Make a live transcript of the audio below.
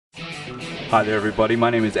Hi there everybody, my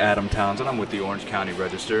name is Adam Townsend. I'm with the Orange County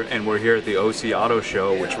Register and we're here at the OC Auto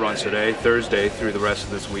Show, which runs today, Thursday, through the rest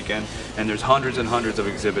of this weekend. And there's hundreds and hundreds of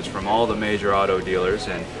exhibits from all the major auto dealers,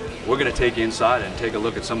 and we're going to take you inside and take a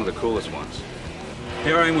look at some of the coolest ones.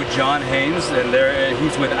 Here I am with John Haynes, and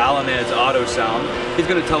he's with Alaned's Auto Sound. He's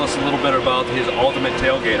going to tell us a little bit about his ultimate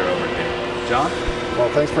tailgater over here. John?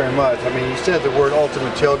 Well, thanks very much. I mean, you said the word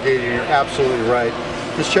ultimate tailgating, and you're absolutely right.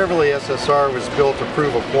 This Chevrolet SSR was built to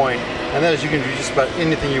prove a point, and that is you can do just about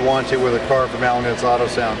anything you want to with a car from Alaned's Auto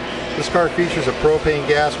Sound. This car features a propane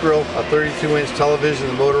gas grill, a 32-inch television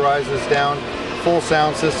that motorizes down, full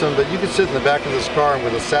sound system, but you can sit in the back of this car and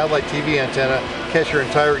with a satellite TV antenna catch your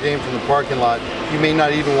entire game from the parking lot. You may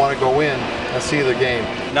not even want to go in and see the game.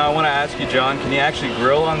 Now I want to ask you, John, can you actually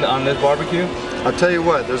grill on this barbecue? I'll tell you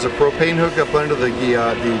what, there's a propane hookup under the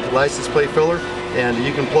license plate filler, and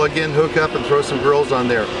you can plug in, hook up, and throw some grills on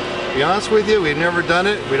there. To be honest with you, we've never done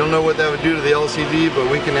it. We don't know what that would do to the LCD,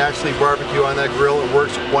 but we can actually barbecue on that grill. It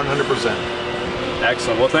works 100%.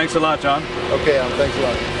 Excellent. Well, thanks a lot, John. Okay, Alan, thanks a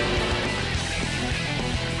lot.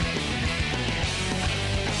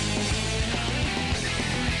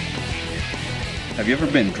 Have you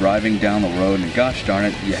ever been driving down the road and gosh darn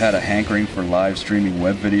it, you had a hankering for live streaming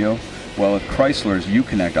web video? Well, with Chrysler's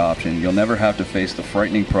Uconnect option, you'll never have to face the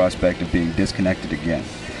frightening prospect of being disconnected again.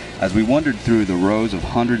 As we wandered through the rows of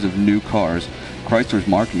hundreds of new cars, Chrysler's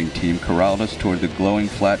marketing team corralled us toward the glowing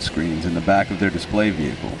flat screens in the back of their display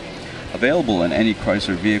vehicle. Available in any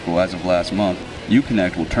Chrysler vehicle as of last month,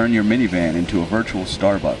 Uconnect will turn your minivan into a virtual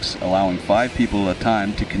Starbucks, allowing 5 people at a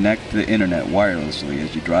time to connect to the internet wirelessly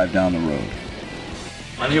as you drive down the road.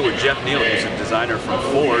 I'm here with Jeff Neal, who's a designer from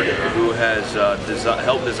Ford, who has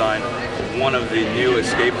helped design one of the new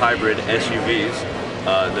Escape Hybrid SUVs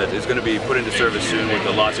that is going to be put into service soon with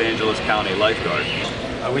the Los Angeles County Lifeguard.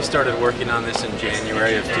 We started working on this in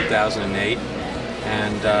January of 2008,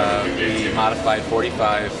 and we modified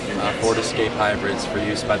 45 Ford Escape Hybrids for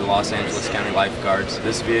use by the Los Angeles County Lifeguards.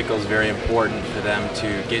 This vehicle is very important for them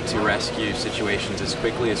to get to rescue situations as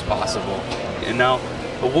quickly as possible. And now,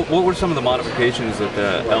 what were some of the modifications that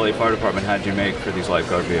the LA Fire Department had you make for these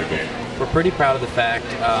lifeguard vehicles? We're pretty proud of the fact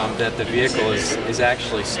that the vehicle is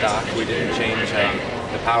actually stock. We didn't change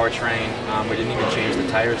the powertrain. We didn't even change the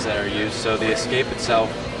tires that are used. So the Escape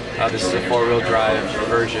itself, this is a 4-wheel drive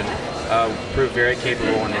version, proved very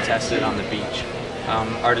capable when they tested it on the beach.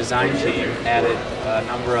 Our design team added a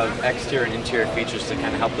number of exterior and interior features to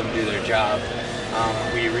kind of help them do their job.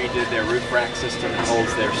 We redid their roof rack system that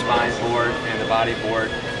holds their spine board and the body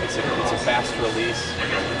board. It's a fast release.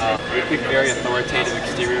 We picked very authoritative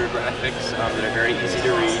exterior graphics that are very easy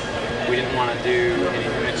to read. We didn't want to do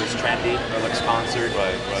anything that was trendy or look sponsored,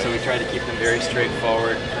 so we tried to keep them very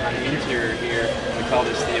straightforward. And on the interior here, we call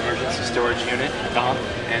this the emergency storage unit.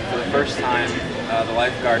 And for the first time, the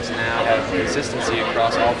lifeguards now have consistency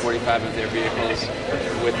across all 45 of their vehicles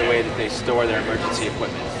with the way that they store their emergency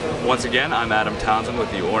equipment. Once again, I'm Adam Townsend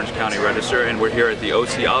with the Orange County Register, and we're here at the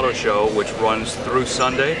OC Auto Show, which runs through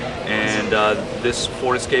Sunday. And this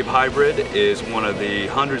Ford Escape Hybrid is one of the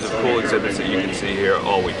hundreds of cool exhibits that you can see here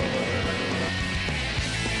all weekend.